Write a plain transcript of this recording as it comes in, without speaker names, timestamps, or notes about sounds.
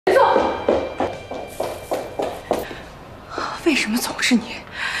为什么总是你？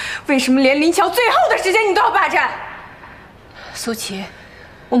为什么连林乔最后的时间你都要霸占？苏琪，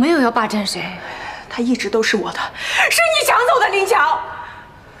我没有要霸占谁，他一直都是我的，是你抢走的林乔。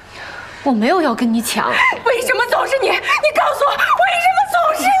我没有要跟你抢。为什么总是你？你告诉我，为什么总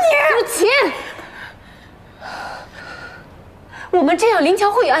是你？苏琪，我们这样林乔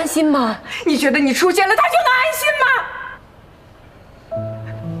会安心吗？你觉得你出现了，他就能安心吗？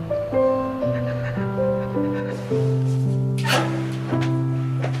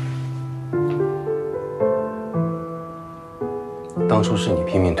 当初是你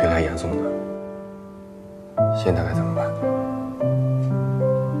拼命推开严嵩的，现在该怎么办？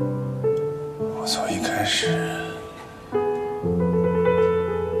我从一开始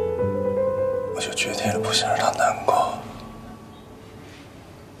我就决定了不想让他难过。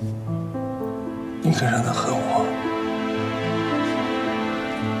宁可让他恨我，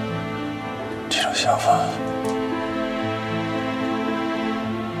这种想法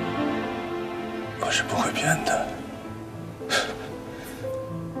我是不会变的。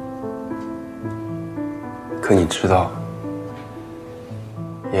 可你知道，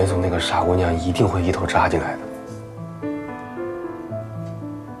严嵩那个傻姑娘一定会一头扎进来的。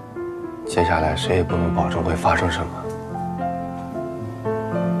接下来谁也不能保证会发生什么。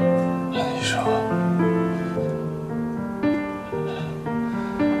那你说，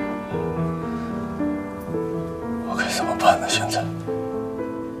我该怎么办呢？现在？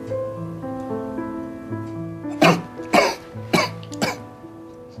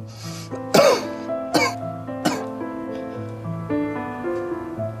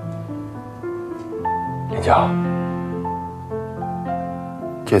 林乔，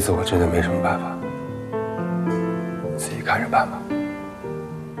这次我真的没什么办法，自己看着办吧。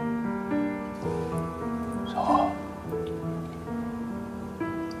小华，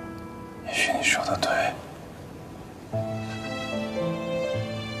也许你说的对，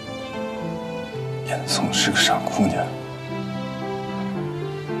严嵩是个傻姑娘。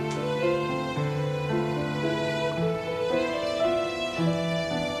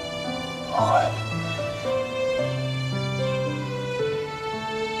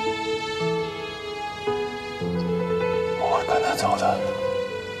 赶他走的，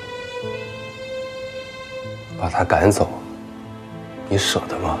把他赶走，你舍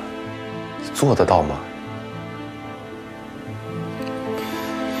得吗？你做得到吗？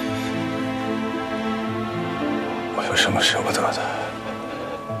我有什么舍不得的？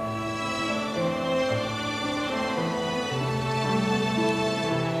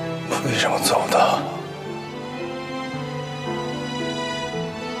我为什么走的？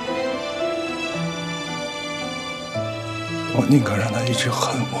 我宁可让他一直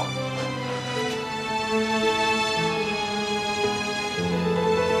恨我，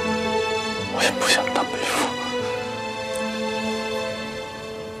我也不想他背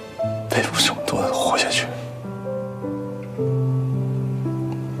负这么多的活下去。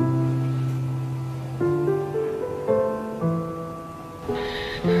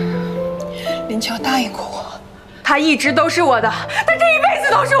林乔答应过我，他一直都是我的，他这一辈子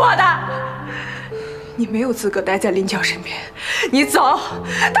都是我的。 你没有资格待在林乔身边，你走，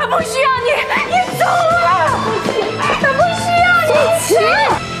他不需要你，你走啊！他不需要你。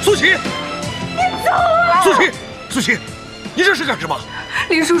苏琪，你走啊！苏琪，你这是干什么？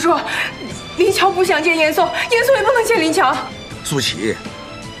林叔叔，林乔不想见严嵩，严嵩也不能见林乔。苏琪，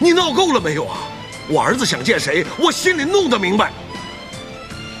你闹够了没有啊？我儿子想见谁，我心里弄得明白。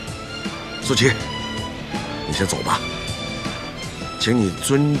苏琪，你先走吧，请你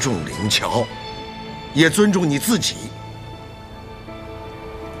尊重林乔。 也尊重你自己，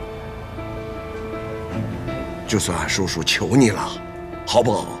就算俺叔叔求你了，好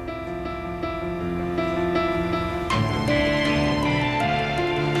不好？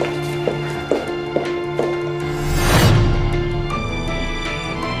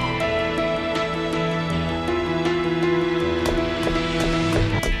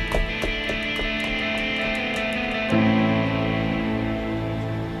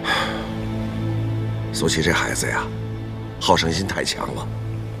苏琪这孩子呀，好胜心太强了，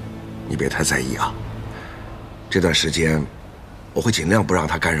你别太在意啊。这段时间，我会尽量不让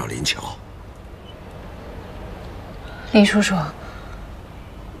他干扰林乔。林叔叔，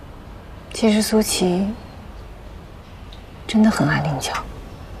其实苏琪真的很爱林乔。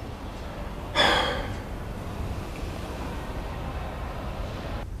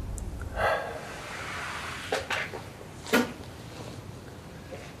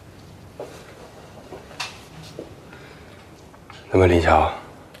那么林乔，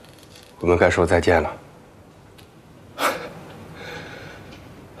我们该说再见了。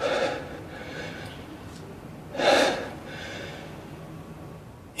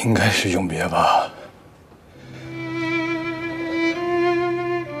应该是永别吧。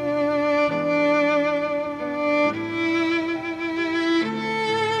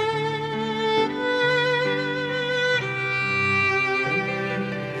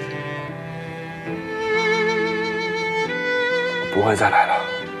我不会再来了。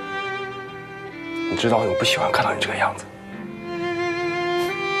你知道我不喜欢看到你这个样子。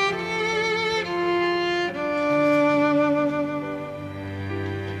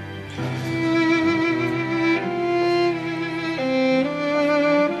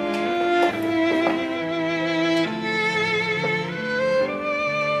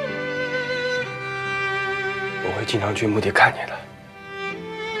 我会经常去墓地看你的。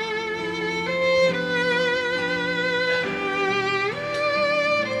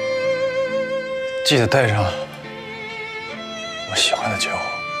记得带上我喜欢的酒。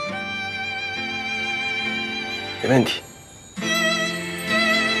没问题。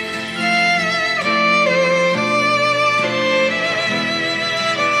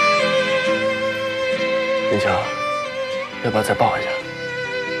林强，要不要再抱一下？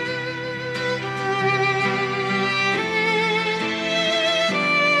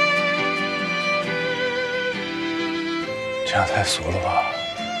 这样太俗了吧？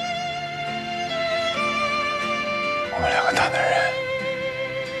我们两个大男人，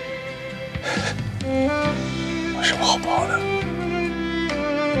有什么好抱的？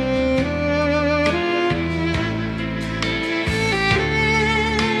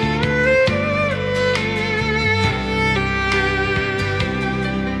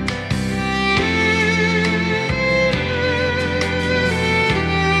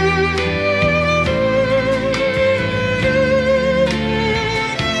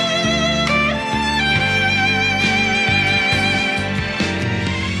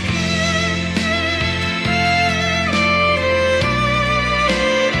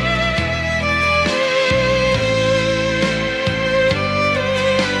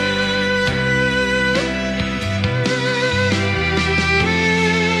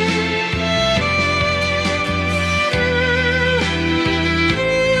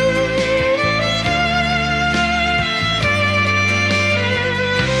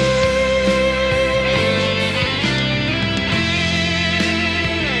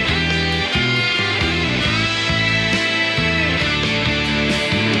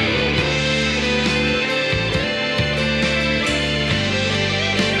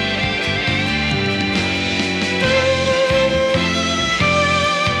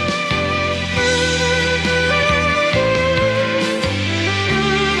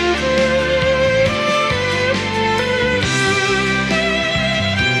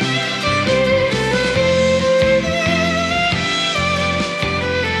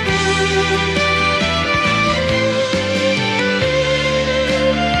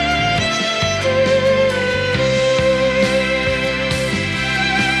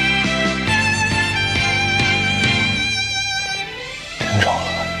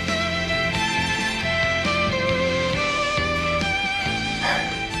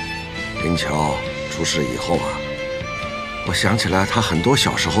林乔出事以后啊，我想起来他很多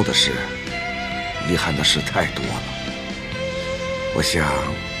小时候的事，遗憾的事太多了。我想，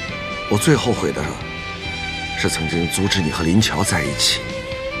我最后悔的是曾经阻止你和林乔在一起。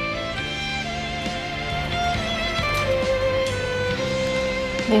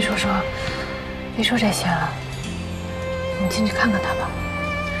林叔叔，别说这些了，你进去看看他吧。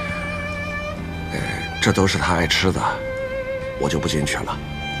这都是他爱吃的，我就不进去了。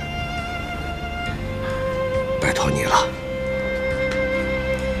 拜托你了。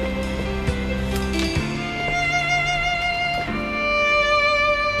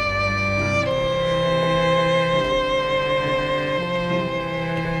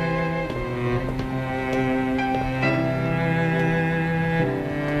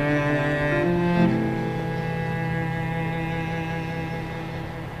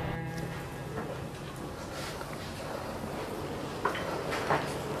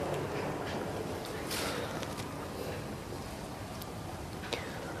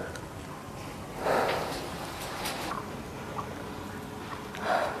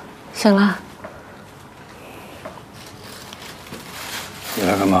醒了。你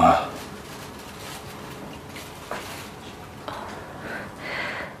来干嘛？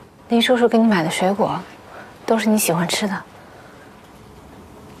林叔叔给你买的水果，都是你喜欢吃的。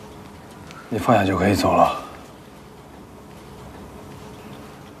你放下就可以走了。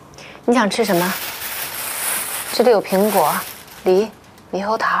你想吃什么？这里有苹果、梨、猕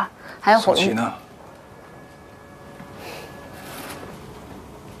猴桃，还有火龙。呢？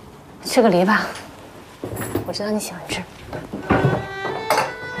吃个梨吧，我知道你喜欢吃。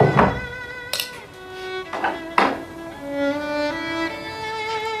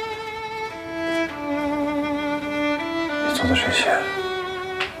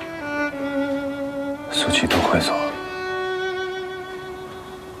苏琪都会走，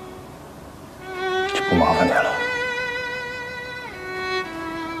就不麻烦你了，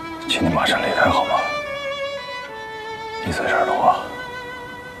请你马上离开好吗？你在这儿的话，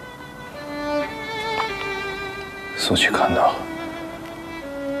苏琪看到，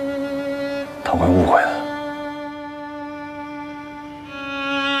他会误会的。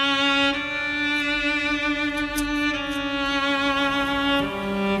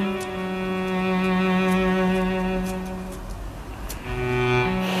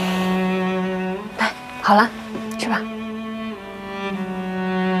来，好了，吃吧。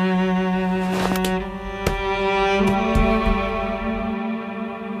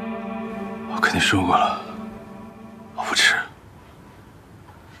我跟你说过了，我不吃，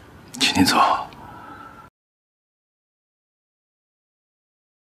请你走。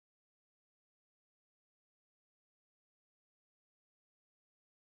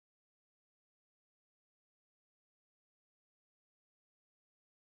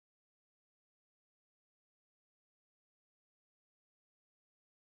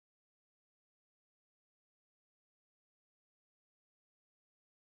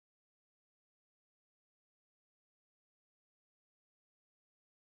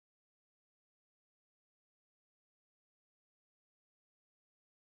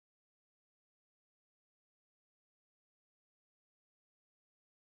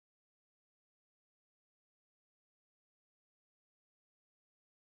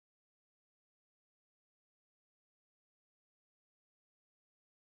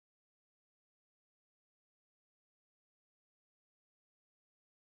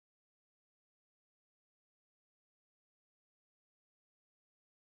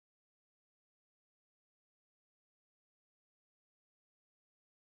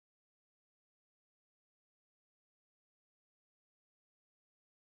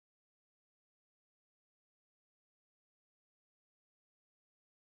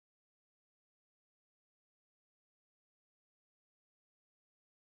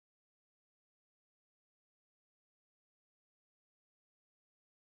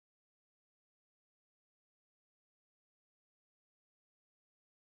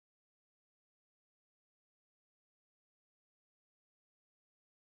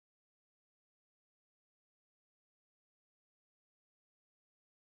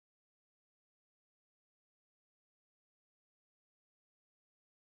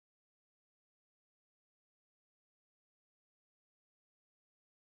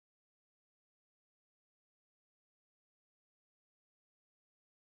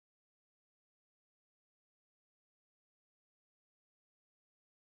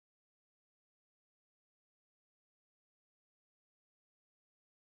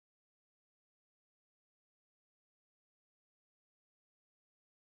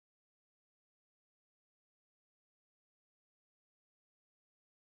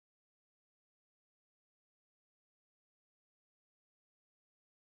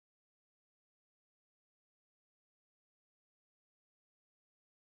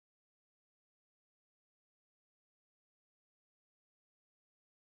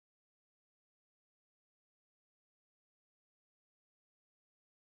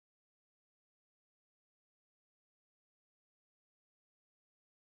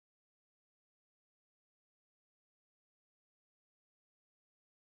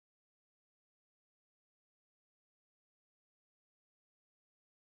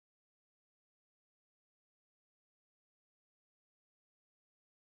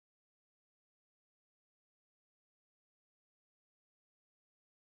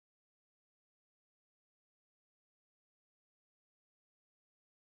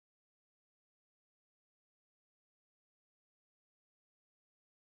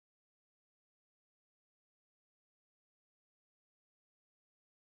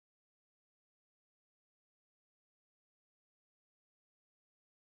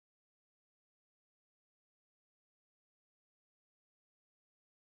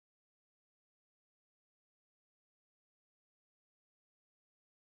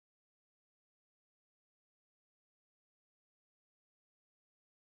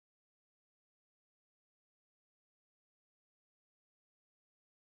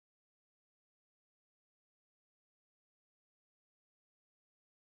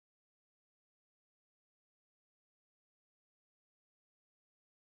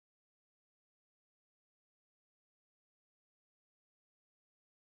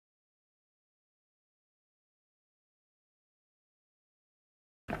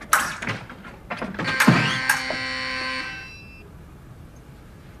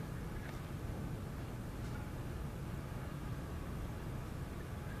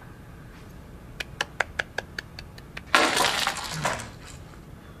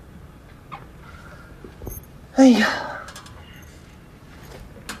哎呀，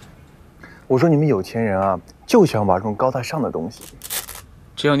我说你们有钱人啊，就喜欢玩这种高大上的东西。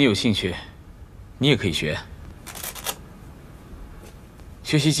只要你有兴趣，你也可以学。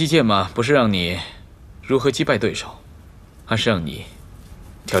学习击剑嘛，不是让你如何击败对手，而是让你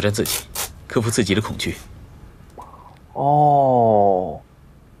挑战自己，克服自己的恐惧。哦，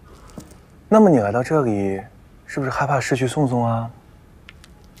那么你来到这里，是不是害怕失去宋宋啊？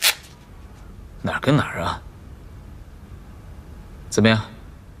哪儿跟哪儿啊？怎么样？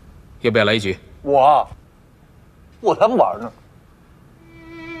要不要来一局？我才不玩呢。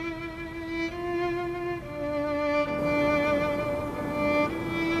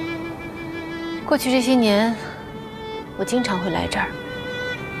过去这些年，我经常会来这儿。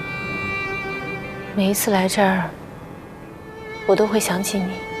每一次来这儿，我都会想起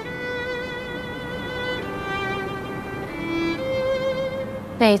你。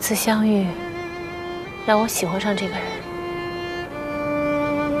那一次相遇，让我喜欢上这个人。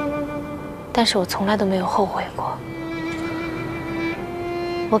但是我从来都没有后悔过。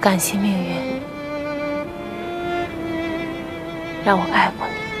我感谢命运，让我爱过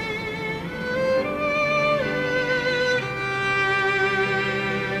你。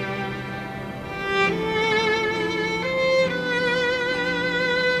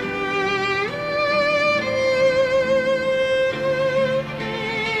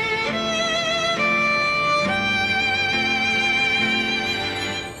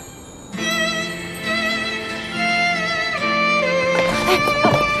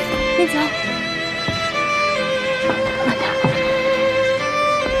林乔，慢点。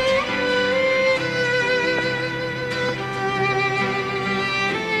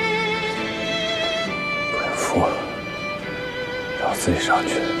不用扶，让我自己上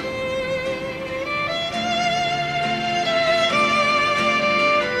去。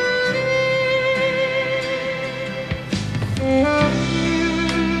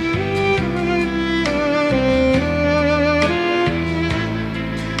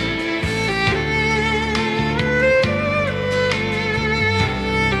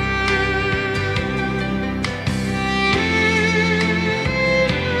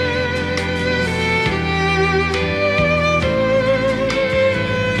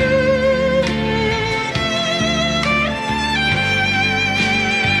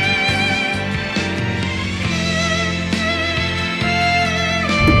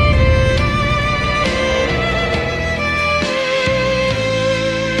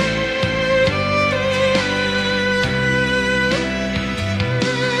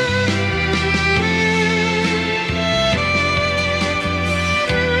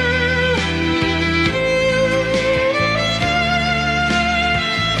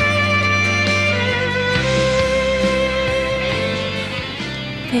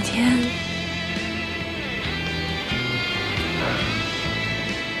那天，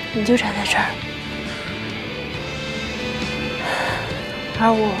你就站在这儿，而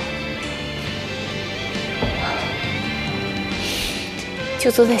我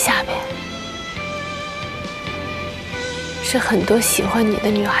就坐在下边，是很多喜欢你的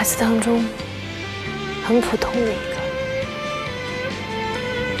女孩子当中很普通的一个。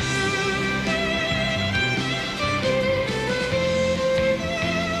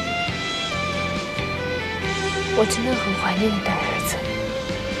我真的很怀念你的日子，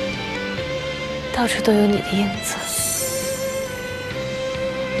到处都有你的影子，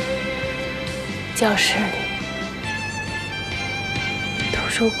教室里、图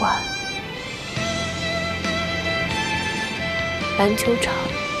书馆、篮球场，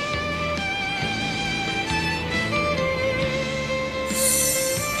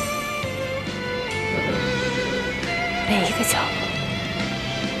每一个角落。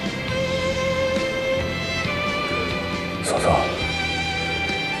宋宋，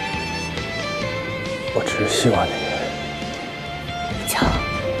我只是希望你。乔，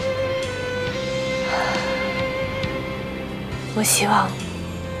我希望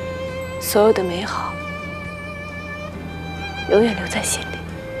所有的美好永远留在心里。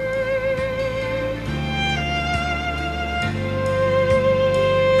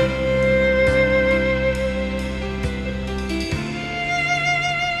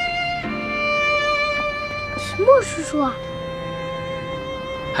什么叔叔？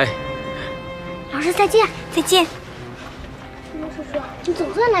嗨，老师再见，再见。什么叔叔？你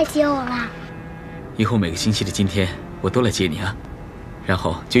总算来接我了。以后每个星期的今天我都来接你啊，然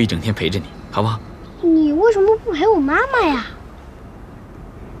后就一整天陪着你，好不好？你为什么不陪我妈妈呀？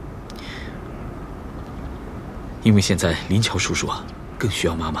因为现在林乔叔叔啊，更需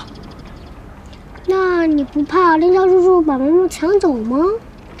要妈妈。那你不怕林乔叔叔把妈妈抢走吗？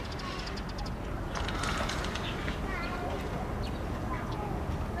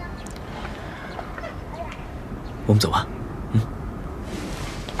我们走吧。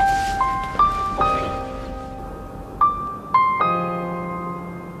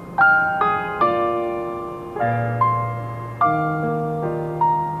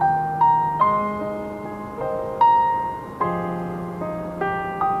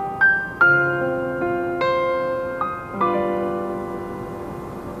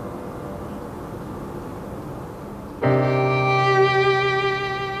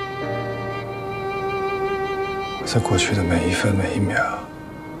在过去的每一分每一秒，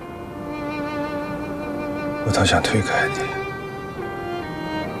我都想推开你。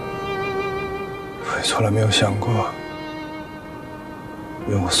我也从来没有想过，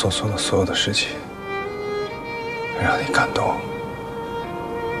用我所做的所有的事情，让你感动。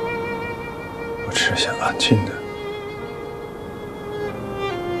我只是想安静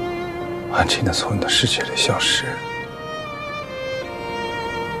的从你的世界里消失。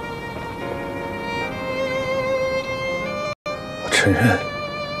承认，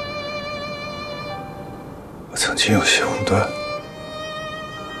我曾经有些武断，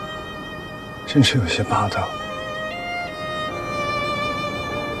甚至有些霸道。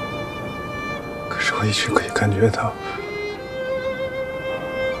可是我一直可以感觉到，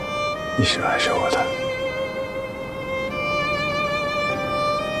你是爱着我的。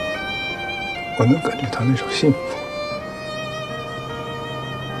我能感觉到那种幸福。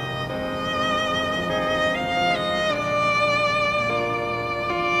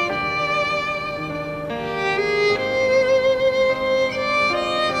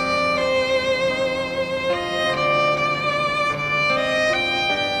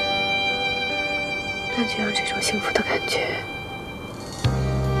那就让这种幸福的感觉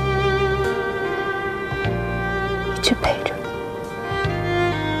一直陪着你。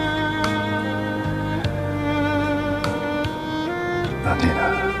那你呢？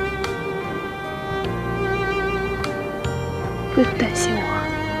不用担心我，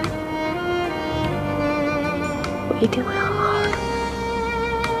我一定会好好的。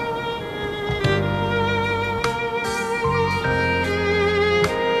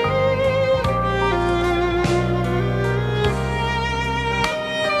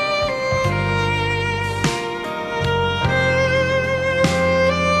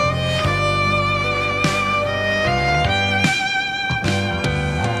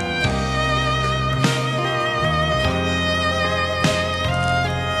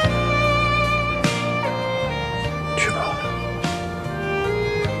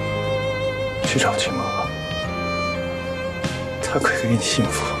去找秦妈，她可以给你幸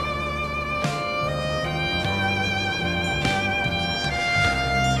福。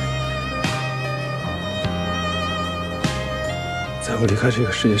在我离开这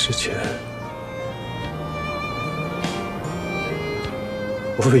个世界之前，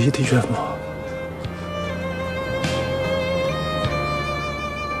我唯一的愿望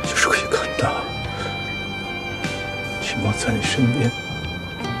就是可以看到秦妈在你身边。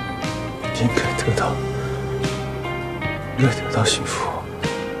应该得到幸福，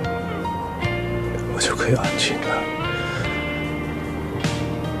我就可以安静的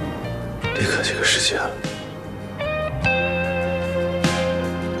离开这个世界了。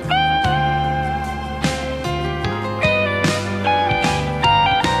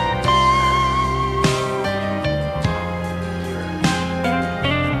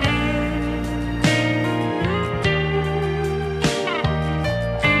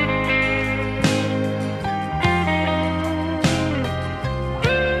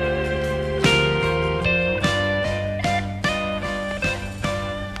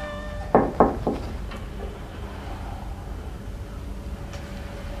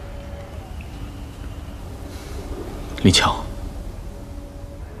李乔，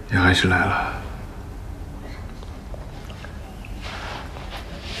你还是来了。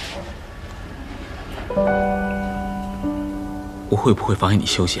我会不会妨碍你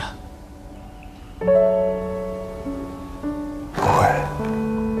休息啊？不会。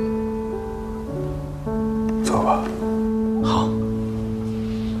走吧。好。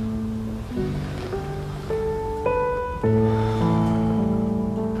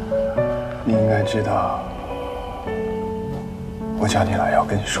你应该知道。我叫你来要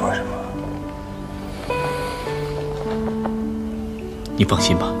跟你说什么？你放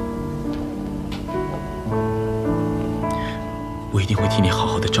心吧，我一定会替你好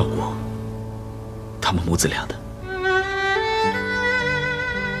好的照顾他们母子俩的。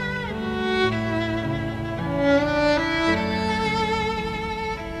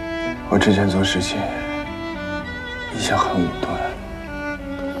我之前做事情一向很武断，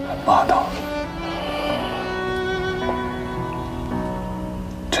很霸道。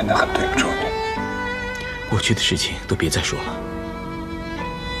真的很对不住你。过去的事情都别再说了。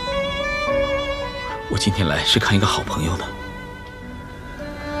我今天来是看一个好朋友的。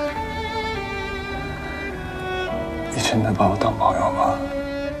你真的把我当朋友吗？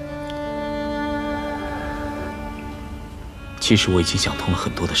其实我已经想通了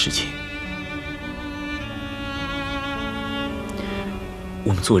很多的事情。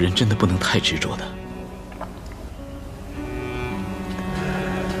我们做人真的不能太执着的。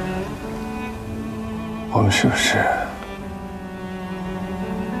我们是不是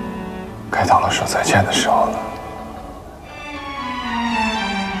该到了说再见的时候了？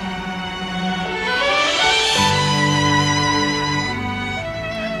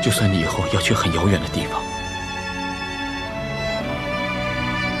就算你以后要去很遥远的地方，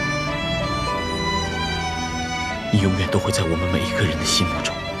你永远都会在我们每一个人的心目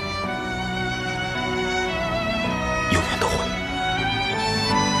中，永远都会。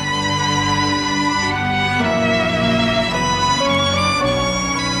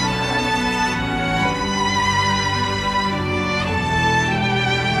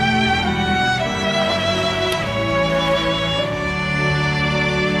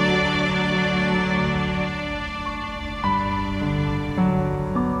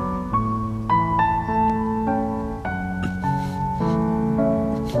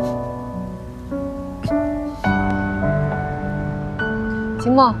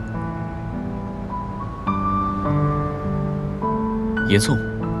秦墨，严宋，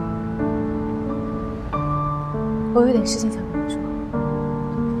我有点事情想跟你说。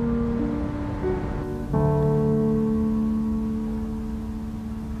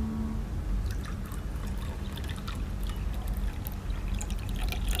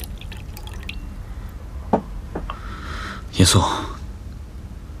严宋，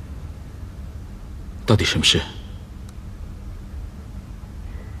到底什么事？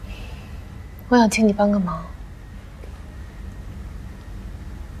我想请你帮个忙。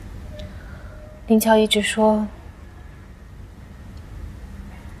林乔一直说，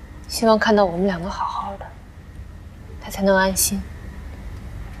希望看到我们两个好好的，他才能安心。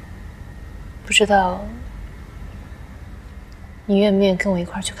不知道你愿不愿意跟我一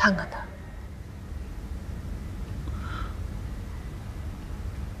块儿去看看他？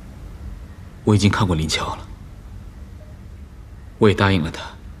我已经看过林乔了，我也答应了他。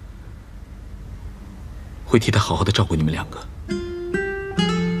会替他好好的照顾你们两个。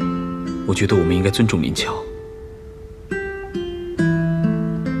我觉得我们应该尊重林乔，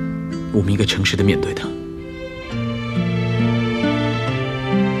我们应该诚实的面对他。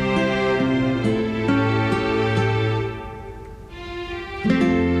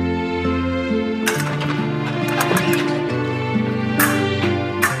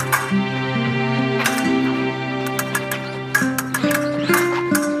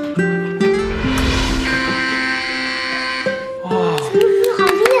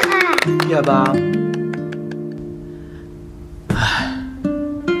厉害吧？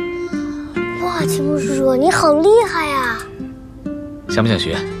哇，秦牧叔叔，你好厉害呀！想不想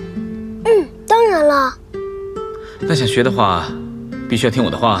学？当然了。那想学的话，必须要听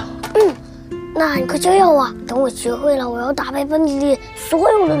我的话。那你快教教我，等我学会了，我要打败班级里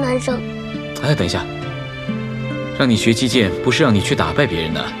所有的男生。哎，等一下，让你学击剑不是让你去打败别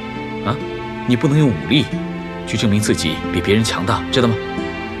人的，啊，你不能用武力去证明自己比别人强大，知道吗？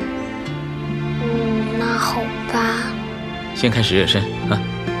那好吧。先开始热身啊，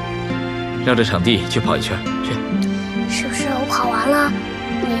绕着场地去跑一圈，去。是不是我跑完了，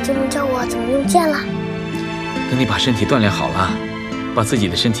你就能教我怎么用剑了？等你把身体锻炼好了，把自己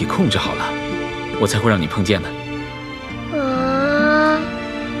的身体控制好了，我才会让你碰剑的。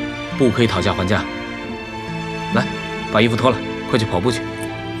不可以讨价还价。来，把衣服脱了，快去跑步去。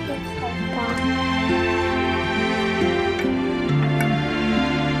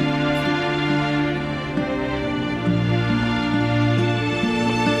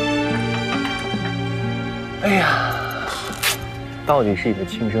哎呀，到底是你的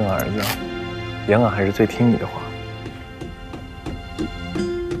亲生儿子，杨婉还是最听你的话。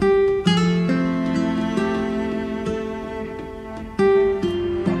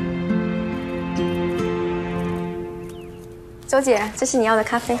周姐，这是你要的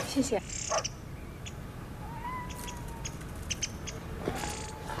咖啡，谢谢。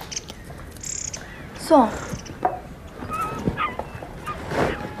宋，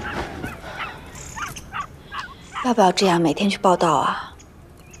要不要这样每天去报道啊？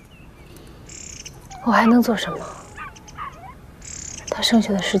我还能做什么？他剩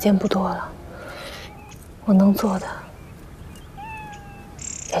下的时间不多了，我能做的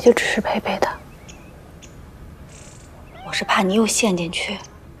也就只是陪陪他。我是怕你又陷进去。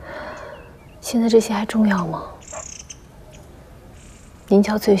现在这些还重要吗？林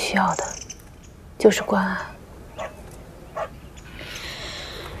乔最需要的就是关爱。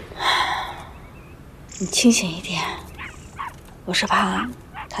你清醒一点，我是怕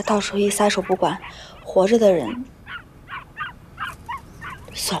他到时候一撒手不管，活着的人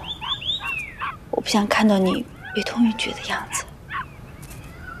算了，我不想看到你悲痛欲绝的样子。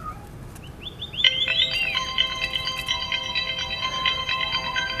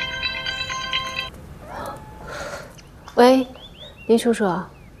喂，林叔叔，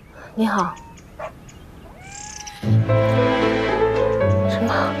你好。什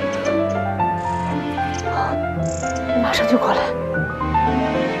么？好，我马上就过来。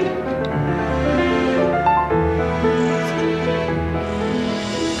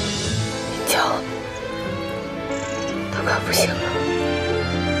林乔，他快不行了。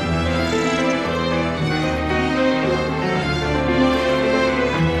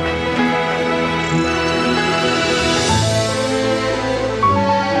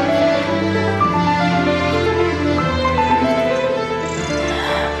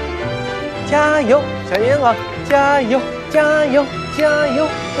加油，小燕儿！加油，加油，加油！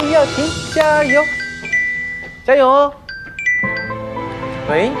不要停，加油，加油哦！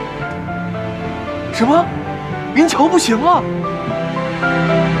喂？什么？林乔不行了？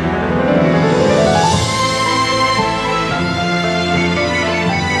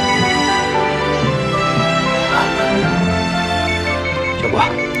小郭，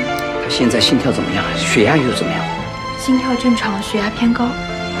他现在心跳怎么样？血压又怎么样？心跳正常，血压偏高。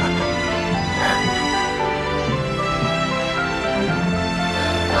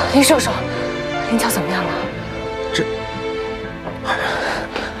林叔叔，林乔怎么样了？这……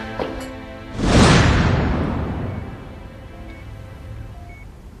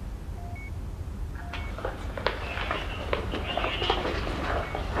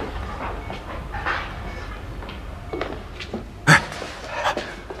哎，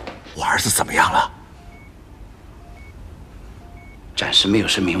我儿子怎么样了？暂时没有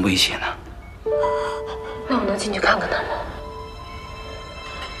生命危险呢。那我能进去看看他吗？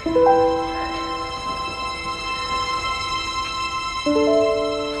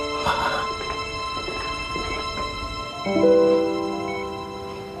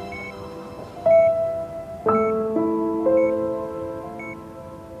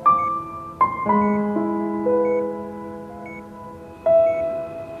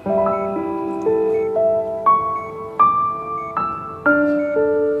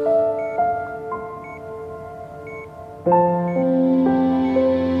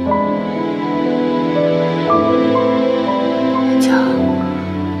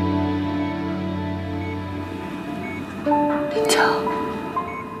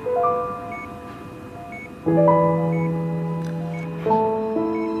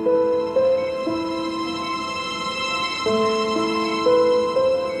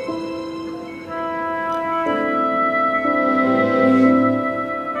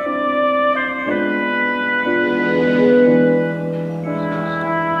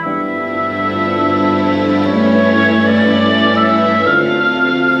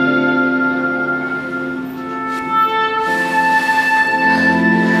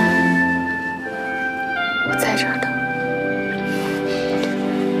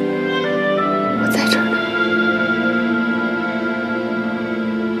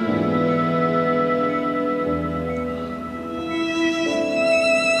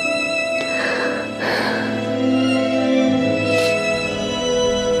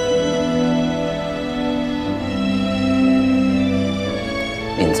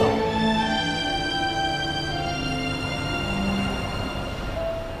林总，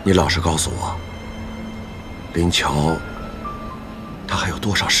你老实告诉我，林乔，他还有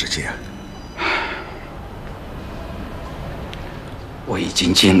多少时间？我已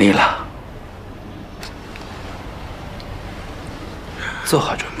经尽力了，做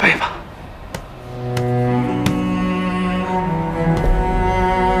好准备吧。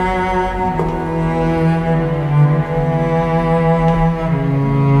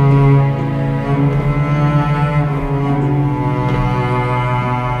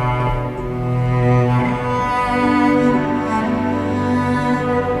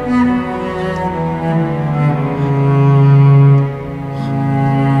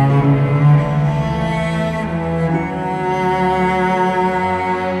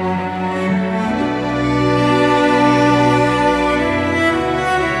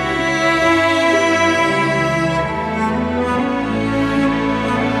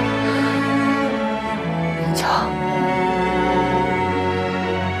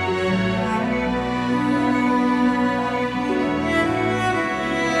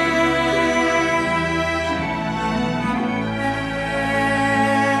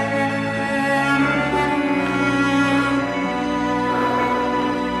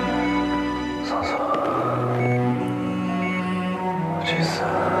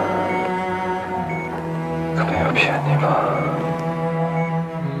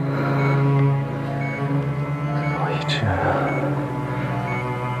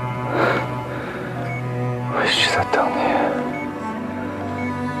等你。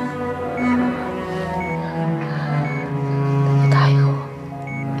你答应我，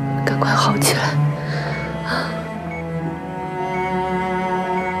赶快好起来。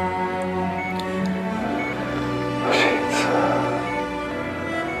这一次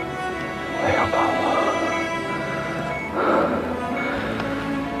没有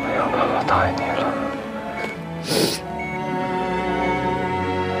办法答应你了。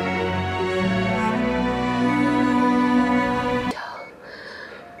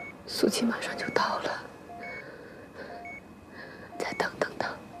苏琪马上就到了，再等等他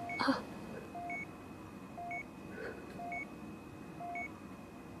啊。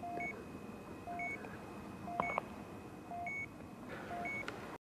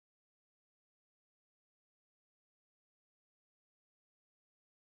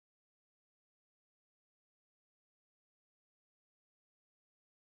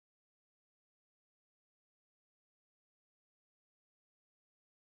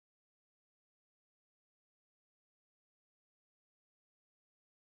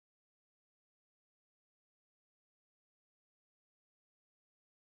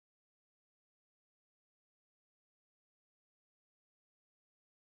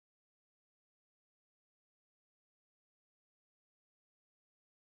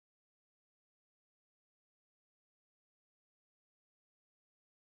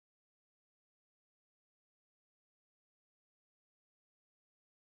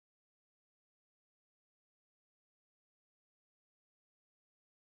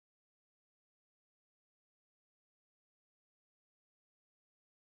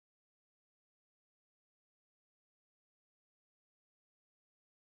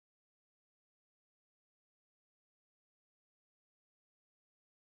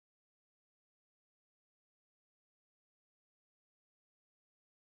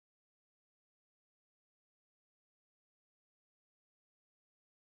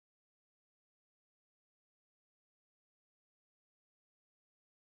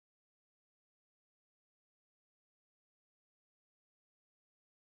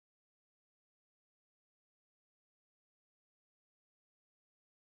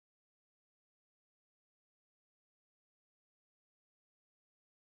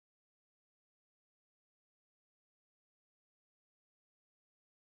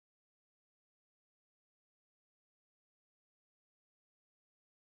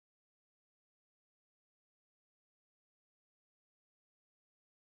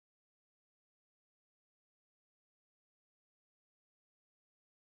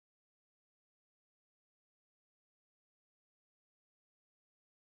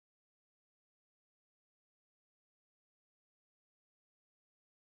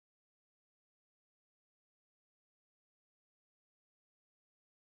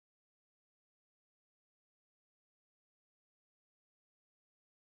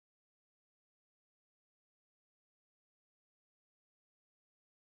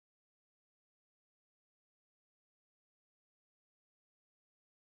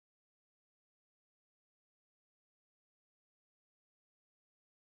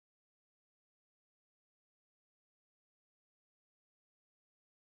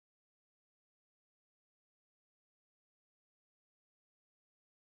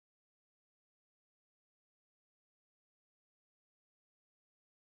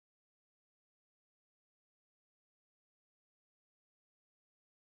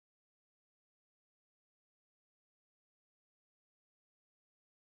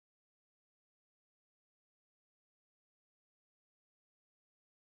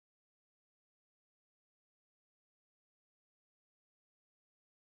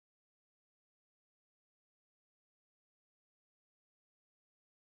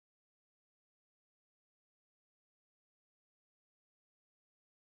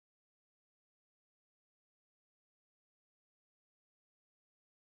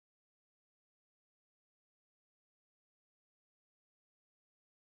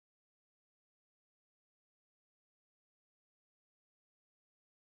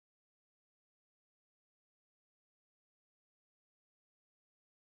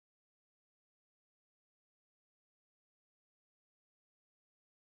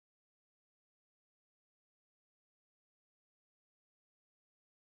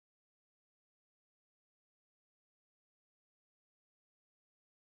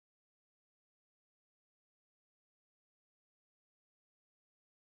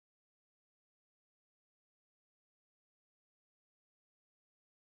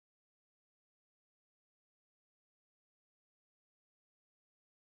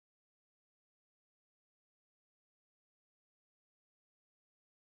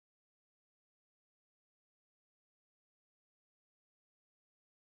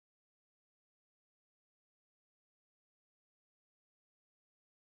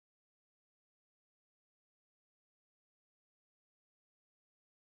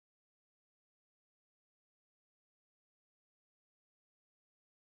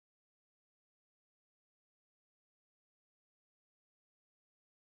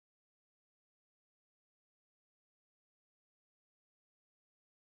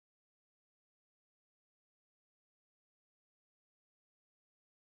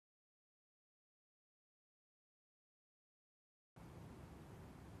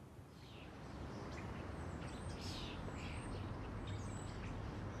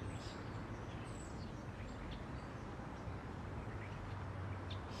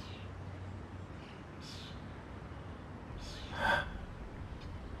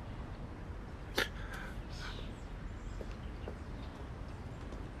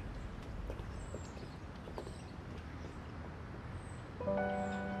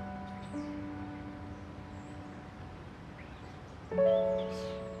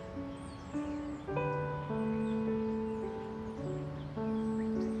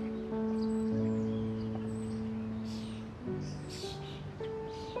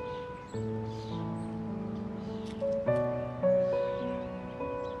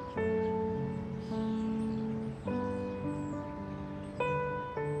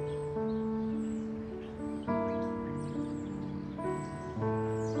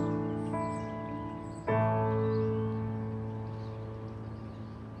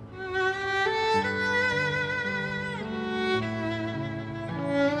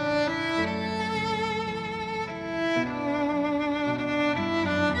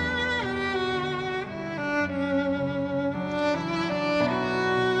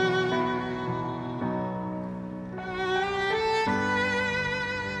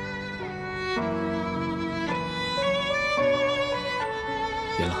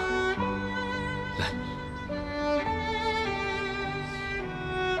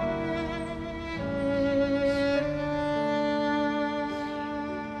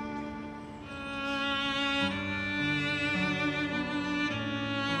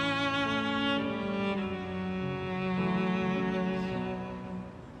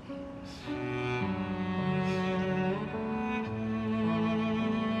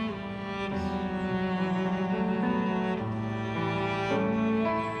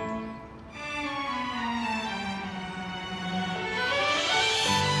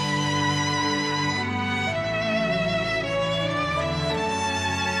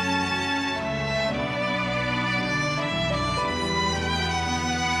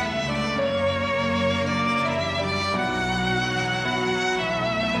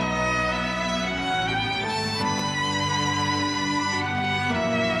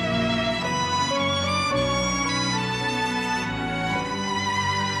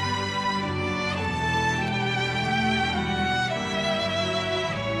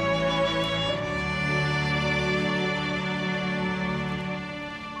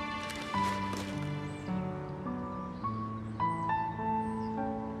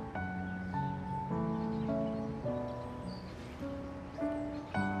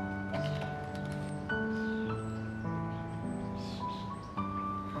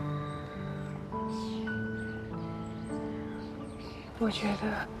我觉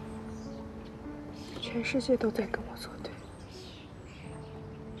得全世界都在跟我作对，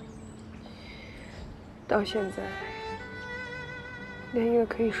到现在连一个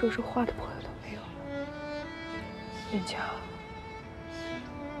可以说说话的朋友都没有了。林乔，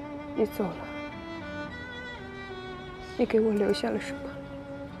你走了，你给我留下了什么？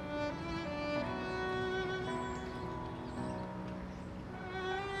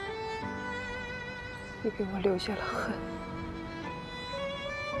你给我留下了恨。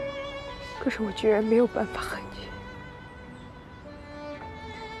可是我居然没有办法恨你，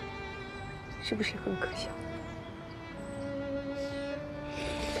是不是很可笑？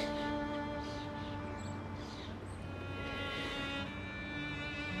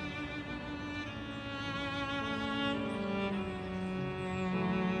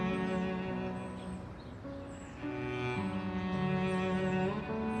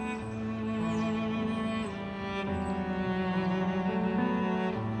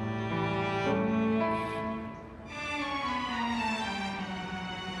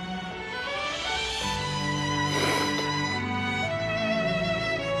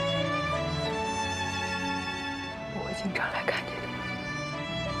经常来看你的。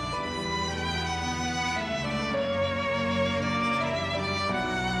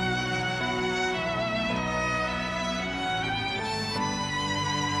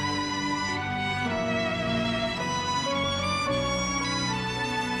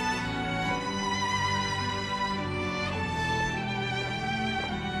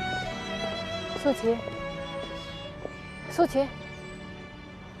苏琪，苏琪，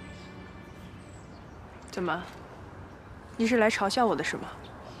怎么？你是来嘲笑我的是吗？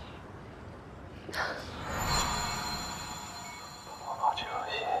我把这封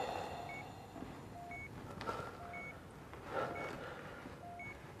信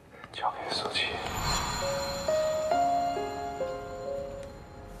交给苏琪。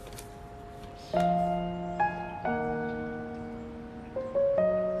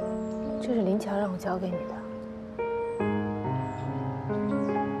这是林乔让我交给你的。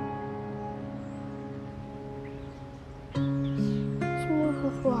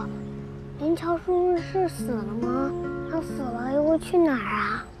林乔叔叔是死了吗？他死了又会去哪儿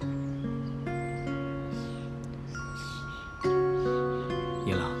啊？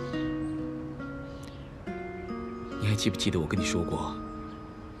严朗，你还记不记得我跟你说过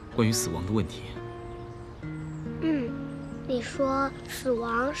关于死亡的问题？你说死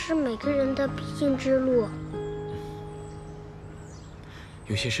亡是每个人的必经之路。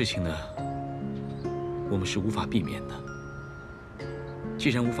有些事情呢，我们是无法避免的。既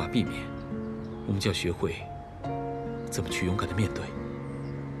然无法避免，我们就要学会怎么去勇敢地面对。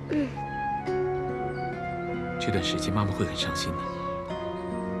这段时间妈妈会很伤心的，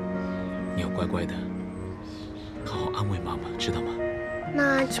你要乖乖的，好好安慰妈妈，知道吗？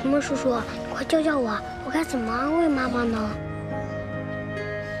那秦墨叔叔，你快教教我，我该怎么安慰妈妈呢？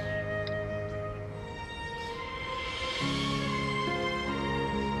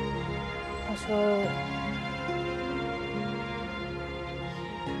他说，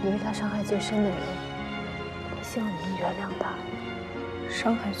你是他伤害最深的人，希望你能原谅他。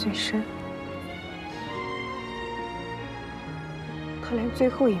伤害最深，他连最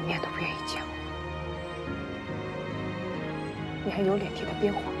后一面都不愿意见我，你还有脸替他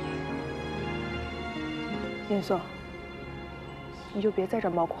编谎言？严嵩，你就别在这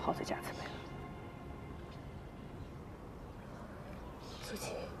猫哭耗子假慈悲了。苏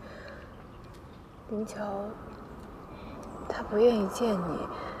琪，林乔，他不愿意见你，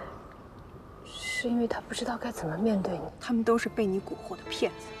是因为他不知道该怎么面对你。他们都是被你蛊惑的骗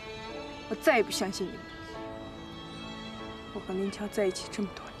子，我再也不相信你们。我和林乔在一起这么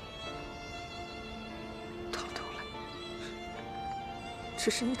多年，到头来只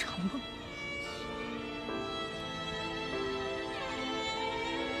是一场梦。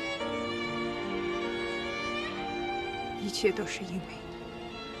一切都是因为你。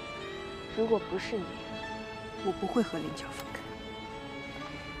如果不是你，我不会和林乔分开。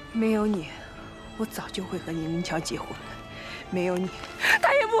没有你，我早就会和林乔结婚了。没有你，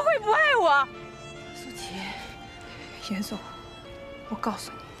他也不会不爱我。苏琪，严嵩，我告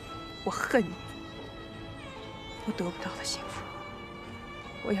诉你，我恨你。我得不到的幸福，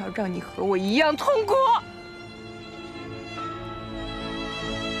我要让你和我一样痛苦。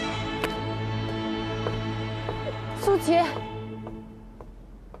苏琪。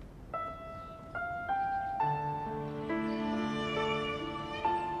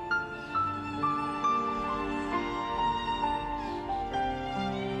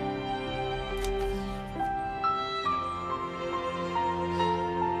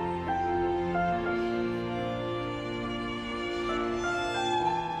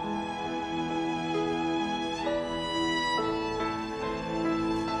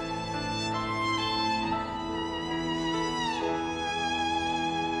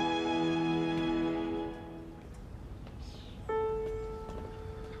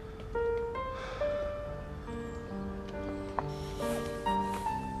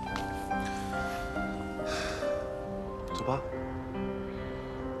走吧。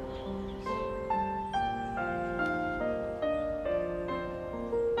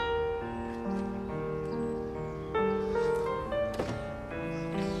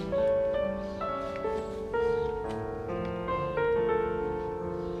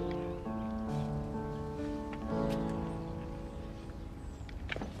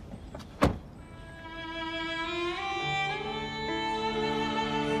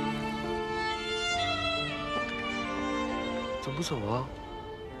怎么不走啊？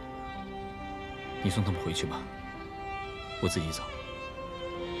你送他们回去吧，我自己走。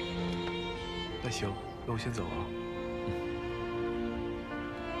那行，那我先走啊。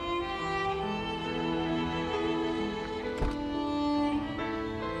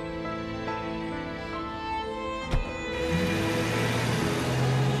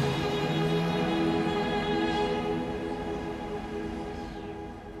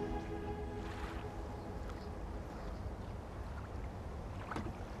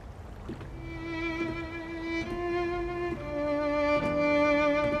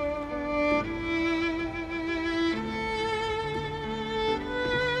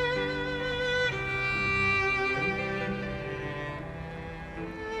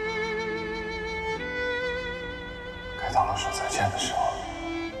到了说再见的时候，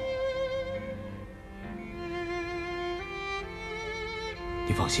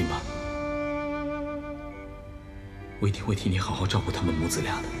你放心吧，我一定会替你好好照顾他们母子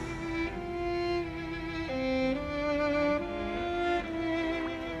俩的。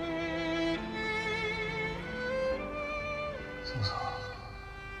宋宋，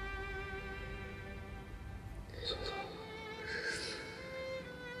宋宋，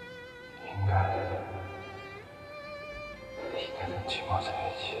你应该跟齐墨在一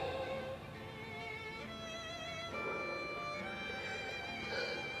起。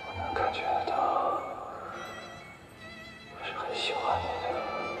我能感觉得到，我是很喜欢你的。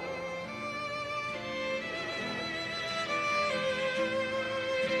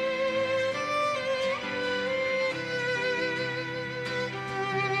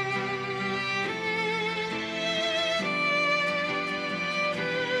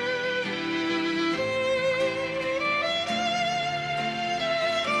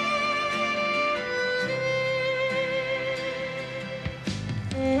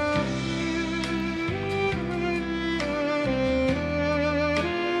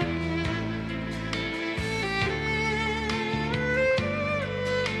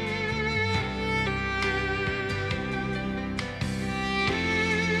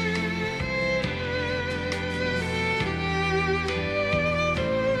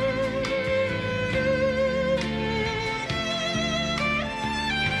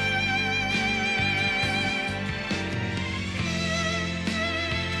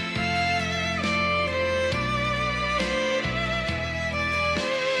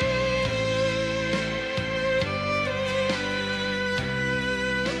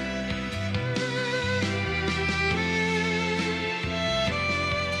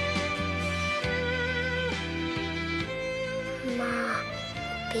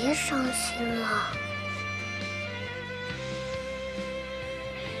别伤心了。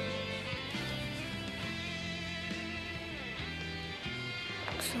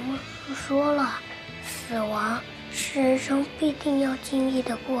子墨叔说了，死亡是人生必定要经历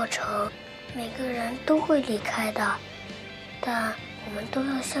的过程，每个人都会离开的，但我们都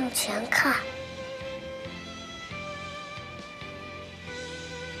要向前看。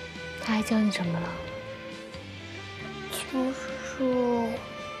他还教你什么了？启蒙叔叔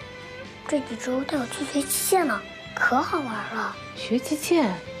这几周带我去学击剑了，可好玩了。学击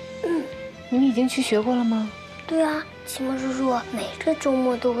剑？你们已经去学过了吗？对啊，启蒙叔叔每个周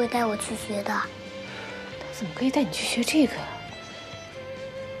末都会带我去学的。他怎么可以带你去学这个？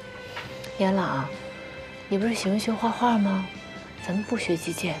严朗，你不是喜欢学画画吗？咱们不学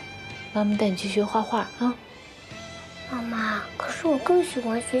击剑，妈妈带你去学画画啊。妈妈，可是我更喜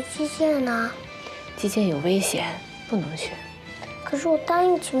欢学击剑呢。击剑有危险，不能学。可是我答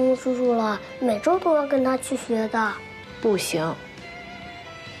应启蒙叔叔了，每周都要跟他去学的。不行，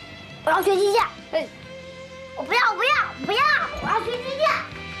我要学击剑。哎，我不要，我要学击剑。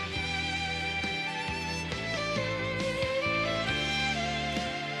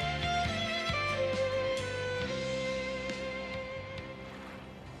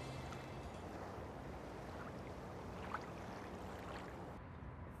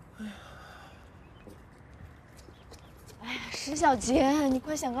石小杰，你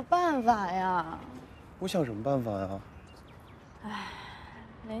快想个办法呀！我想什么办法呀？哎，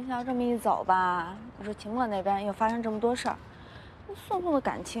林乔这么一走吧，我说秦墨那边又发生这么多事儿，那宋宋的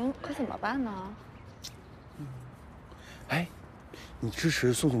感情可怎么办呢？哎，你支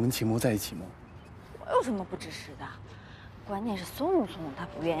持宋宋跟秦墨在一起吗？我有什么不支持的？关键是宋宋他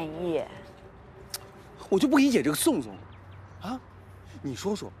不愿意。我就不理解这个宋宋，啊，你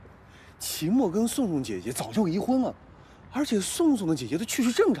说说，秦墨跟宋宋姐姐早就离婚了，而且宋宋的姐姐都去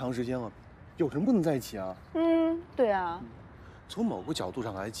世这么长时间了，有什么不能在一起啊？对啊。从某个角度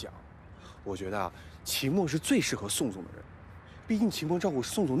上来讲，我觉得啊，秦墨是最适合宋宋的人，毕竟秦墨照顾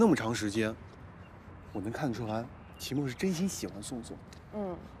宋宋那么长时间，我能看得出来，秦墨是真心喜欢宋宋。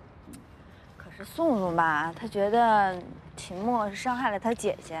可是宋宋吧，他觉得秦墨是伤害了他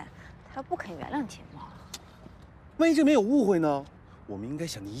姐姐，他不肯原谅秦墨。万一这边有误会呢？我们应该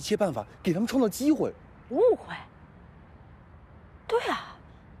想尽一切办法给他们创造机会。误会？对啊。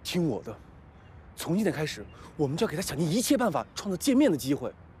听我的，从今天开始，我们就要给他想尽一切办法创造见面的机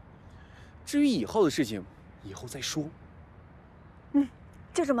会。至于以后的事情，以后再说。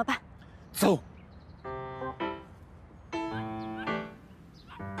就这么办。走。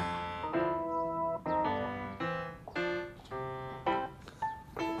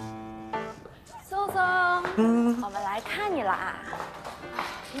宋宋，我们来看你啦。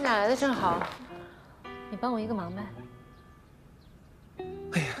你俩来的正好，你帮我一个忙呗。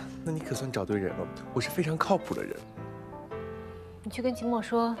哎呀，那你可算找对人了，我是非常靠谱的人。你去跟秦墨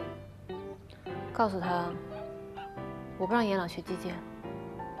说，告诉他，我不让严朗学击剑，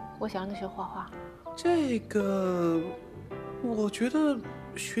我想让他学画画。这个，我觉得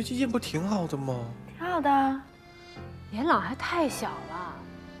学击剑不挺好的吗？挺好的。严朗还太小了，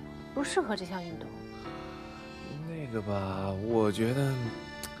不适合这项运动。那个吧，我觉得，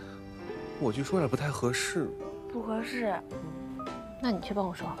我就说点不太合适。不合适。那你去帮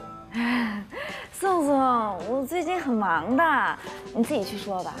我说。宋宋，我最近很忙的，你自己去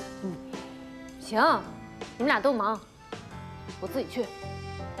说吧。行，你们俩都忙，我自己去。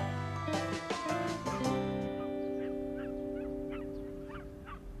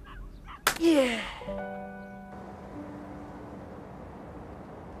耶！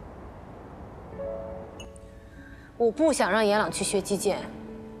我不想让严朗去学击剑，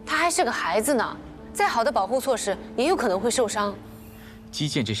他还是个孩子呢，再好的保护措施也有可能会受伤。击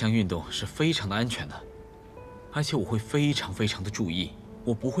剑这项运动是非常的安全的，而且我会非常的注意，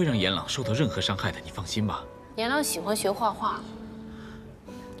我不会让严朗受到任何伤害的，你放心吧。严朗喜欢学画画，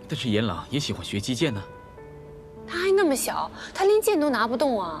但是严朗也喜欢学击剑呢。他还那么小，他连剑都拿不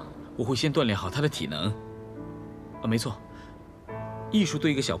动啊。我会先锻炼好他的体能。没错，艺术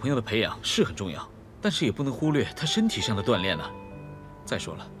对一个小朋友的培养是很重要，但是也不能忽略他身体上的锻炼呢。再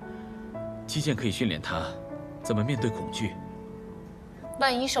说了，击剑可以训练他怎么面对恐惧。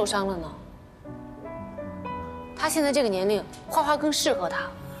万一受伤了呢？他现在这个年龄，画画更适合他。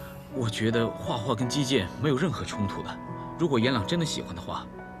我觉得画画跟击剑没有任何冲突的。如果严朗真的喜欢的话，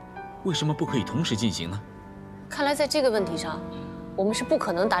为什么不可以同时进行呢？看来在这个问题上，我们是不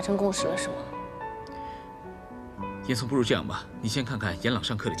可能达成共识了，是吗？严嵩，不如这样吧，你先看看严朗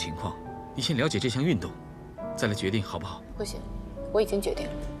上课的情况，你先了解这项运动，再来决定好不好？不行，我已经决定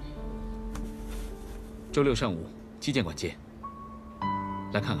了。周六上午击剑馆见。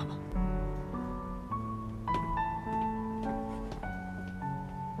来看看吧。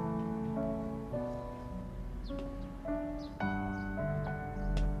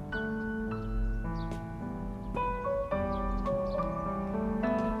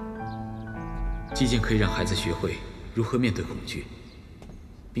击剑可以让孩子学会如何面对恐惧，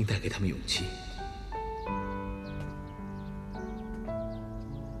并带给他们勇气。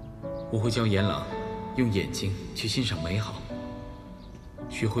我会教严朗用眼睛去欣赏美好，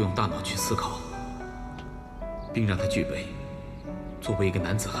学会用大脑去思考，并让他具备作为一个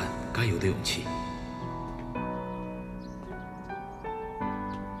男子汉该有的勇气。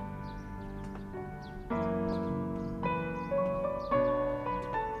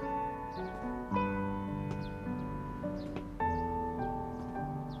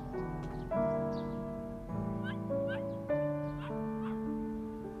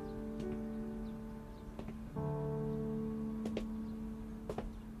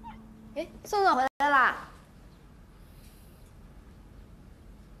哎，宋总回来啦！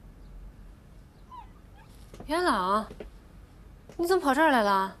严朗，你怎么跑这儿来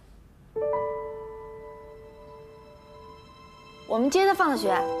了？我们接他放的学。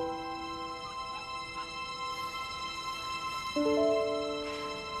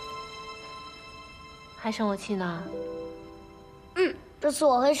还生我气呢？这次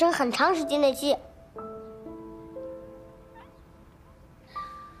我会生很长时间的气。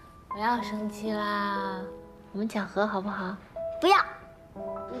不要生气啦，我们讲和好不好？不要，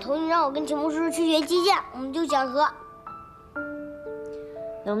你同意让我跟秦牧叔叔去学击剑，我们就讲和。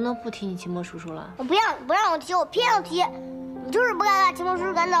能不能不提你秦墨叔叔了？我不要，不让我提，我偏要提。你就是不该把秦墨叔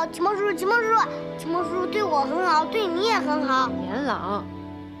叔赶走。秦墨叔叔，秦墨叔叔，秦墨叔叔对我很好，对你也很好。严朗，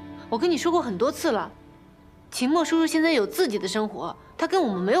我跟你说过很多次了，秦墨叔叔现在有自己的生活，他跟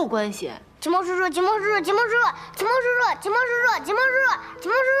我们没有关系。秦墨叔叔，秦墨叔叔，秦墨叔叔，秦墨叔叔，秦墨叔叔，秦墨叔叔，秦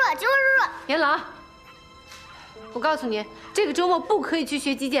墨叔叔，秦墨叔叔。严朗，我告诉你，这个周末不可以去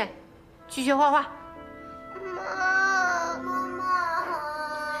学击剑，去学画画。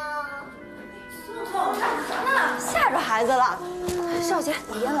吓着孩子了，少杰，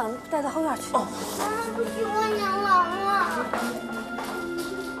把严朗带到后院去。哦，不喜欢严朗了。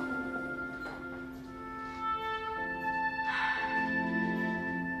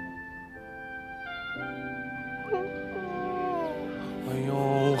哎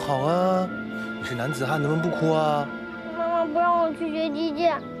呦，好啊，你是男子汉，能不能不哭啊？妈妈不让我去学击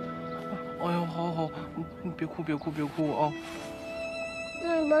剑。哎呦，好好，你别哭，别哭，别哭啊！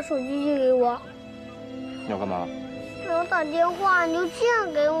那你把手机借给我。你要干嘛？我要打电话，你就借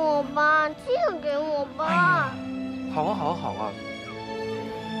给我吧，借给我吧。哎呀，好啊，好啊，好啊。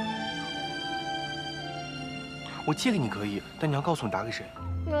我借给你可以，但你要告诉我打给谁。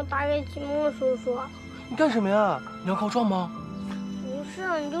我要打给秦墨叔叔。你干什么呀？你要告状吗？不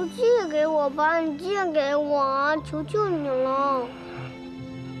是，你就借给我吧，你借给我，求求你了。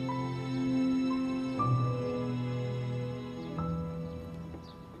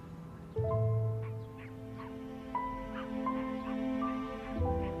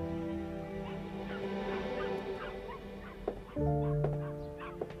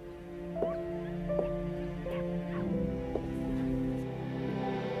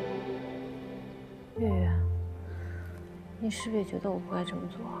月月，你是不是也觉得我不该这么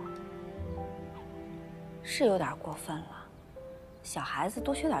做？是有点过分了，小孩子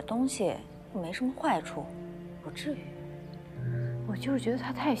多学点东西又没什么坏处，不至于。我就是觉得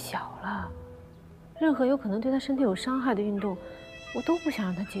他太小了，任何有可能对他身体有伤害的运动，我都不想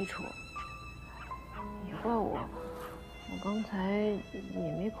让他接触。也怪我刚才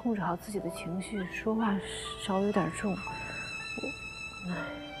也没控制好自己的情绪，说话稍微有点重。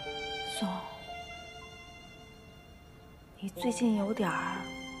宋，你最近有点儿……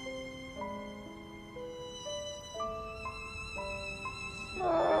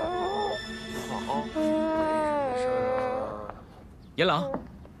好，没事啊。严朗，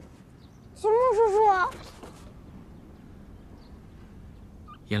秦墨叔叔。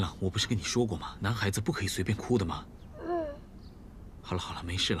严朗，我不是跟你说过吗？男孩子不可以随便哭的吗？好了好了，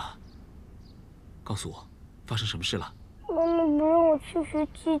没事了。告诉我，发生什么事了？妈妈不让我去学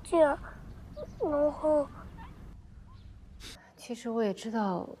击剑，然后……其实我也知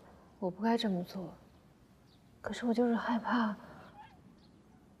道我不该这么做，可是我就是害怕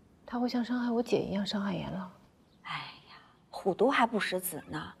他会像伤害我姐一样伤害严朗。哎呀，虎毒还不食子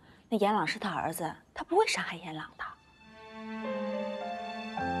呢。那严朗是他儿子，他不会伤害严朗的。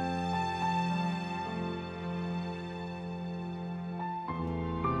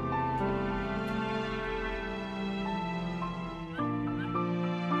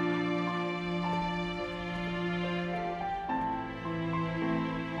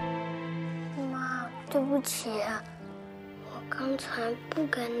对不起，我刚才不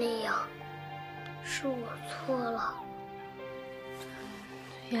该那样，是我错了。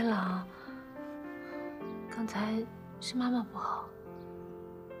严朗，刚才是妈妈不好。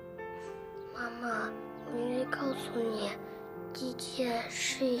妈妈，我应该告诉你，击剑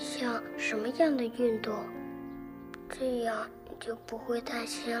是一项什么样的运动，这样你就不会担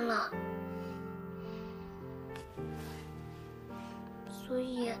心了。所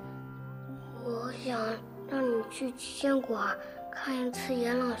以我想让你去击剑馆看一次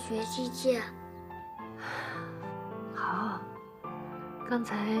严朗学击剑。好，刚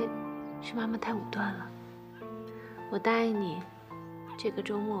才是妈妈太武断了，我答应你，这个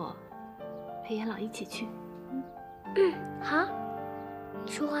周末陪严朗一起去。好，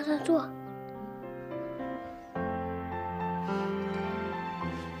你说话算数。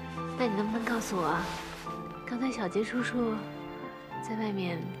那你能不能告诉我，刚才小杰叔叔在外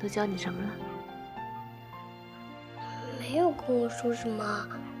面都教你什么了？没有跟我说什么，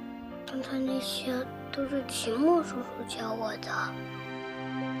刚才那些都是秦墨叔叔教我的。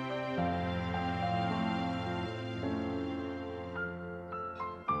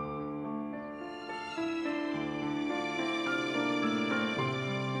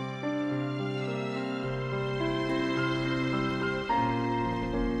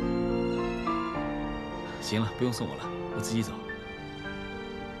行了，不用送我了，我自己走。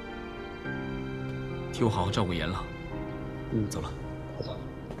替我好好照顾严朗。走了。好吧，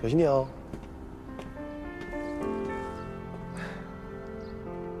小心点哦。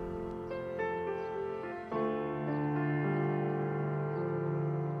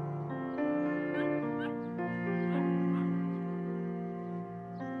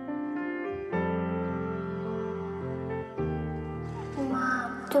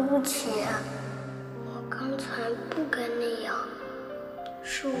对不起，我刚才不该那样，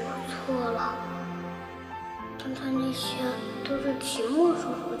是我错了。刚才那些都是齐墨叔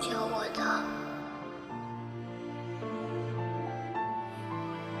叔教我的。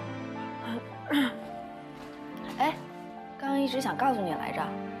哎，刚刚一直想告诉你来着，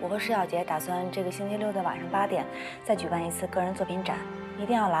我和石小杰打算这个星期六的晚上8点再举办一次个人作品展，一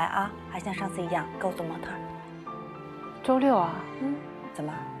定要来啊！还像上次一样给我做模特。周六啊？怎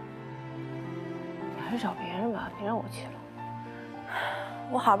么？你还是找别人吧，别让我去了。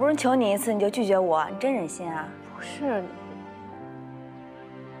我好不容易求你一次，你就拒绝我，你真忍心啊？不是，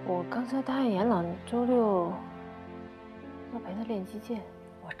我刚才答应严朗周六要陪他练击剑。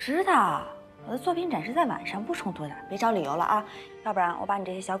我知道，我的作品展是在晚上，不冲突的，别找理由了啊，要不然我把你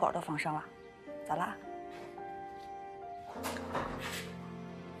这些小狗都放生了。走了啊。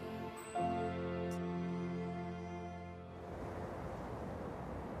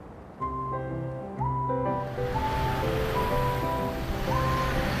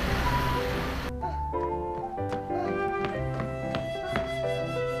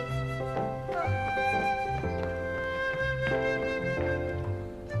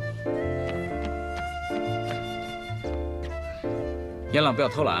严朗，不要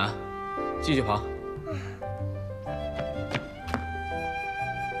偷懒啊，继续跑。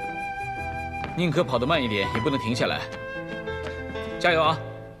宁可跑得慢一点，也不能停下来。加油啊！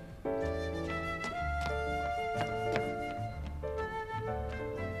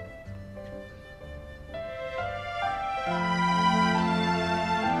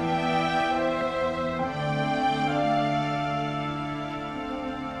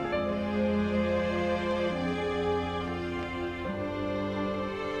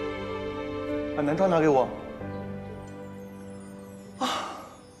把男装拿给我。啊，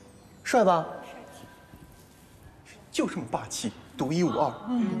帅吧？就这么霸气，独一无二。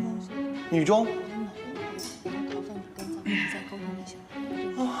女装。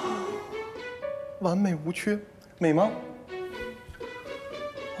啊，完美无缺，美吗？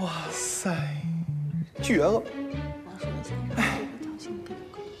哇塞，绝了！哎，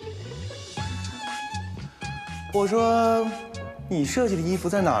我说，你设计的衣服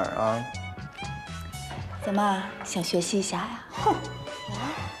在哪儿啊？怎么想学习一下呀？哼，来，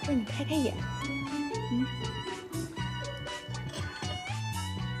让你开开眼。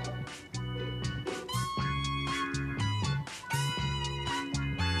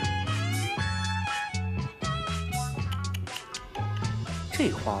这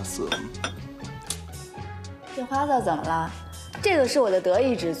花色，这花色怎么了？这个是我的得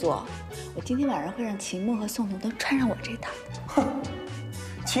意之作，我今天晚上会让秦墨和宋宋都穿上我这套。哼，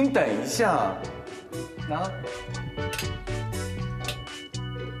请等一下，拿。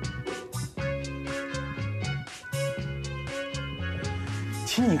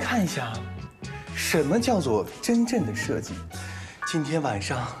请你看一下，什么叫做真正的设计？今天晚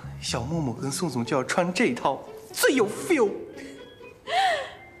上，小默默跟宋宋就要穿这套，最有 feel。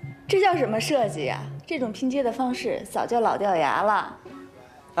这叫什么设计呀？这种拼接的方式早就老掉牙了。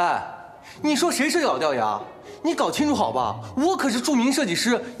哎，你说谁是老掉牙？你搞清楚好吧？我可是著名设计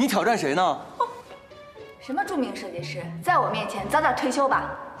师，你挑战谁呢？什么著名设计师？在我面前早点退休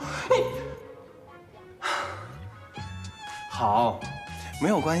吧。好，没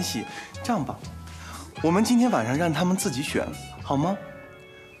有关系。这样吧，我们今天晚上让他们自己选，好吗？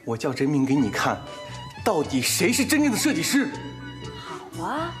我叫真名给你看，到底谁是真正的设计师？好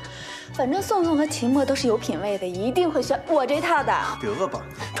啊。反正宋宋和秦墨都是有品位的，一定会选我这套的。得了吧，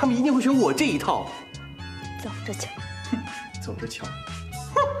他们一定会选我这一套。走着瞧。哼，走着瞧。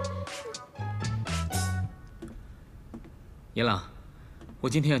严朗，我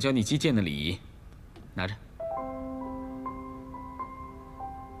今天要教你击剑的礼仪，拿着。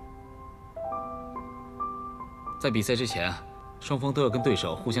在比赛之前啊，双方都要跟对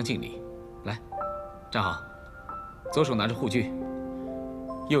手互相敬礼。来，站好，左手拿着护具。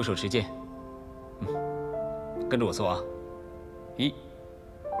右手持剑，跟着我做啊！1、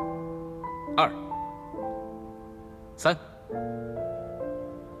2、3、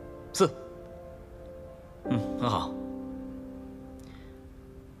4，很好。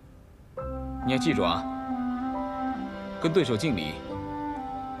你要记住啊，跟对手敬礼，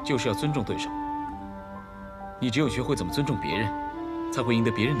就是要尊重对手。你只有学会怎么尊重别人，才会赢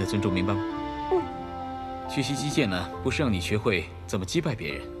得别人的尊重，明白吗？学习击剑呢，不是让你学会怎么击败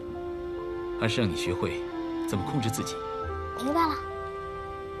别人，而是让你学会怎么控制自己。明白了。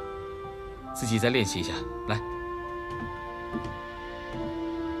自己再练习一下，来。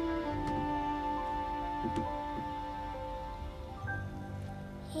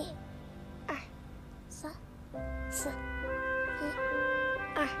1、2、3、4，1、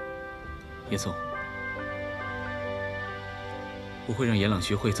2、严嵩，我会让严朗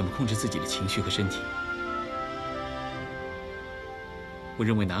学会怎么控制自己的情绪和身体。我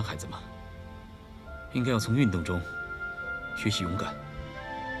认为男孩子嘛，应该要从运动中学习勇敢。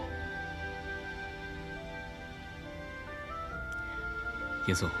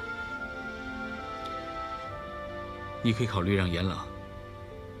严嵩，你可以考虑让严朗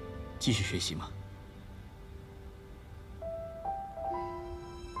继续学习吗？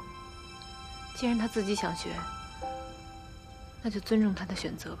既然他自己想学，那就尊重他的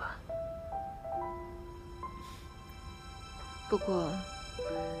选择吧。不过，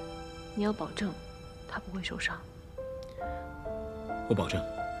你要保证他不会受伤。我保证。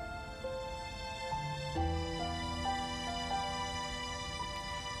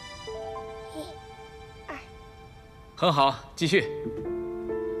1、2，很好，继续。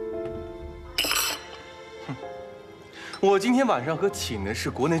我今天晚上和请的是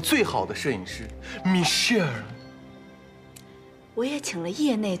国内最好的摄影师米歇尔。我也请了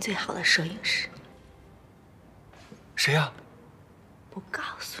业内最好的摄影师。谁呀？不告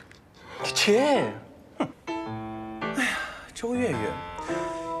诉你。切！哎呀，周月月，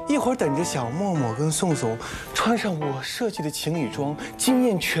一会儿等着小默默跟宋宋穿上我设计的情侣装，惊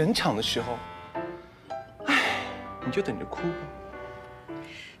艳全场的时候，哎，你就等着哭吧。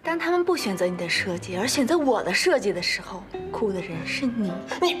当他们不选择你的设计，而选择我的设计的时候，哭的人是你。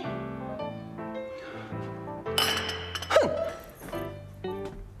你，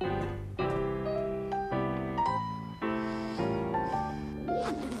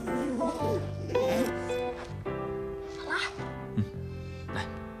好啦。来，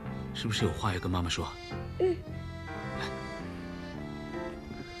是不是有话要跟妈妈说？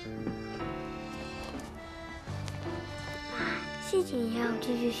谢谢你让我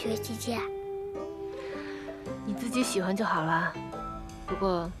继续学击剑。你自己喜欢就好了。不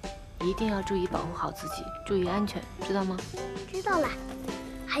过，一定要注意保护好自己，注意安全，知道吗？知道了。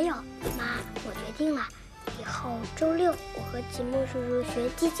还有，妈，我决定了，以后周六我和吉木叔叔学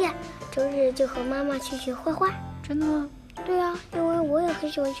击剑，周日就和妈妈去学画画。真的吗？对啊，因为我也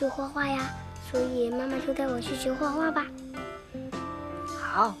很喜欢学画画呀，所以妈妈就带我去学画画吧。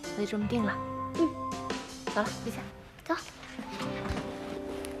好，那就这么定了。走了，回家。走。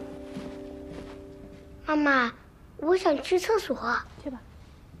妈妈，我想去厕所。去吧。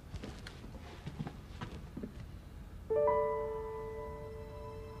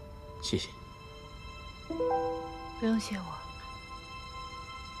谢谢。不用谢我。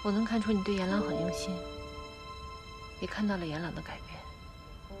我能看出你对严朗很用心，也看到了严朗的改变。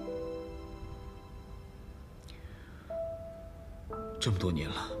这么多年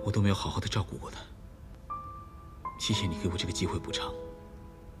了，我都没有好好的照顾过他。谢谢你给我这个机会补偿。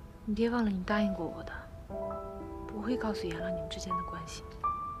你别忘了，你答应过我的。不会告诉严朗你们之间的关系。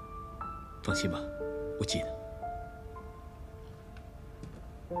放心吧，我记得。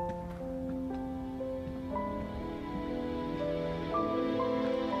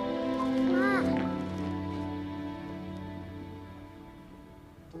妈，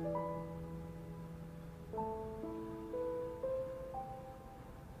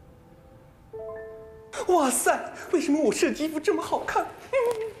哇塞，为什么我设计衣服这么好看？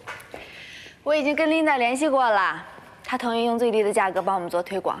我已经跟琳达联系过了，她同意用最低的价格帮我们做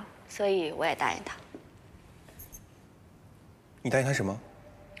推广，所以我也答应她。你答应他什么？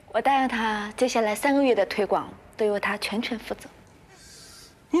我答应她接下来3个月的推广都由她全权负责。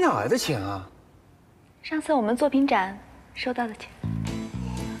你哪来的钱啊？上次我们作品展收到的钱。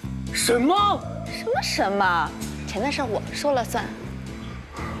什么？什么？钱的事我说了算。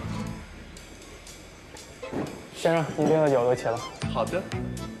先生，您订的酒都齐了。好的。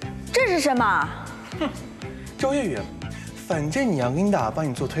这是什么？哼，周月月，反正你让琳达帮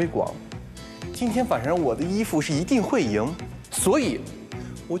你做推广，今天晚上我的衣服是一定会赢，所以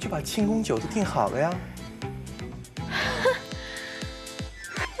我就把庆功酒都订好了呀。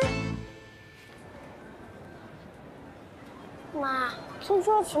妈，听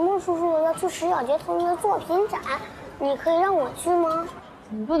说秦墨叔叔要去石小杰同学的作品展，你可以让我去吗？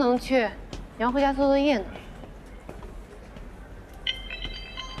你不能去，你要回家做作业呢。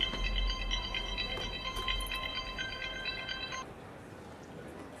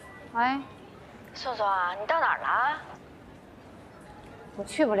喂，宋宋啊，你到哪儿了？我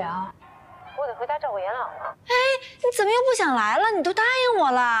去不了，我得回家照顾严朗了。哎，你怎么又不想来了？你都答应我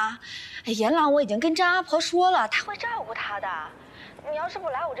了。哎，严朗我已经跟张阿婆说了，她会照顾他的。你要是不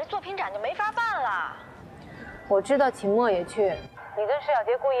来，我这作品展就没法办了。我知道秦墨也去，你跟石小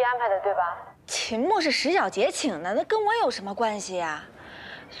杰故意安排的，对吧？秦墨是石小杰请的，那跟我有什么关系呀？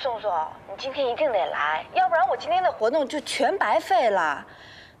宋宋，你今天一定得来，要不然我今天的活动就全白费了。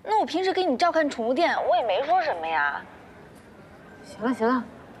那我平时给你照看宠物店，我也没说什么呀。行了行了，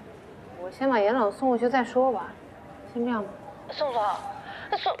我先把严冷送过去再说吧。先这样吧。宋总，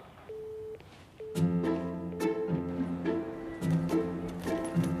宋。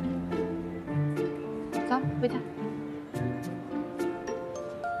 走，回家。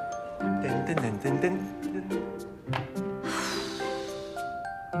噔噔噔噔噔。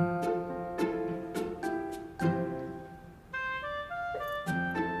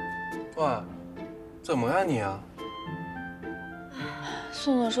哇，怎么样你啊？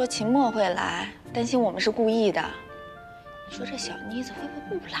宋总说秦墨会来，担心我们是故意的。你说这小妮子会不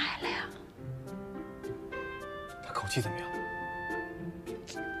会不来了呀？他口气怎么样？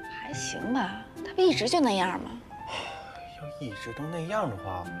还行吧，他不一直就那样吗？要一直都那样的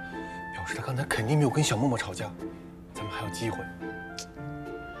话，表示他刚才肯定没有跟小默默吵架，咱们还有机会。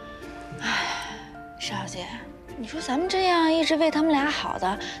唉，邵姐，你说咱们这样一直为他们俩好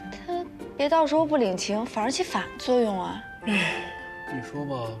的，他别到时候不领情，反而起反作用啊！你说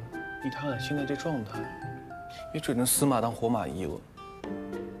吧，以他俩现在这状态，也只能死马当活马医了。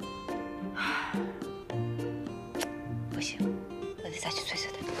不行，我得再去催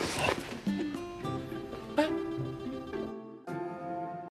催他。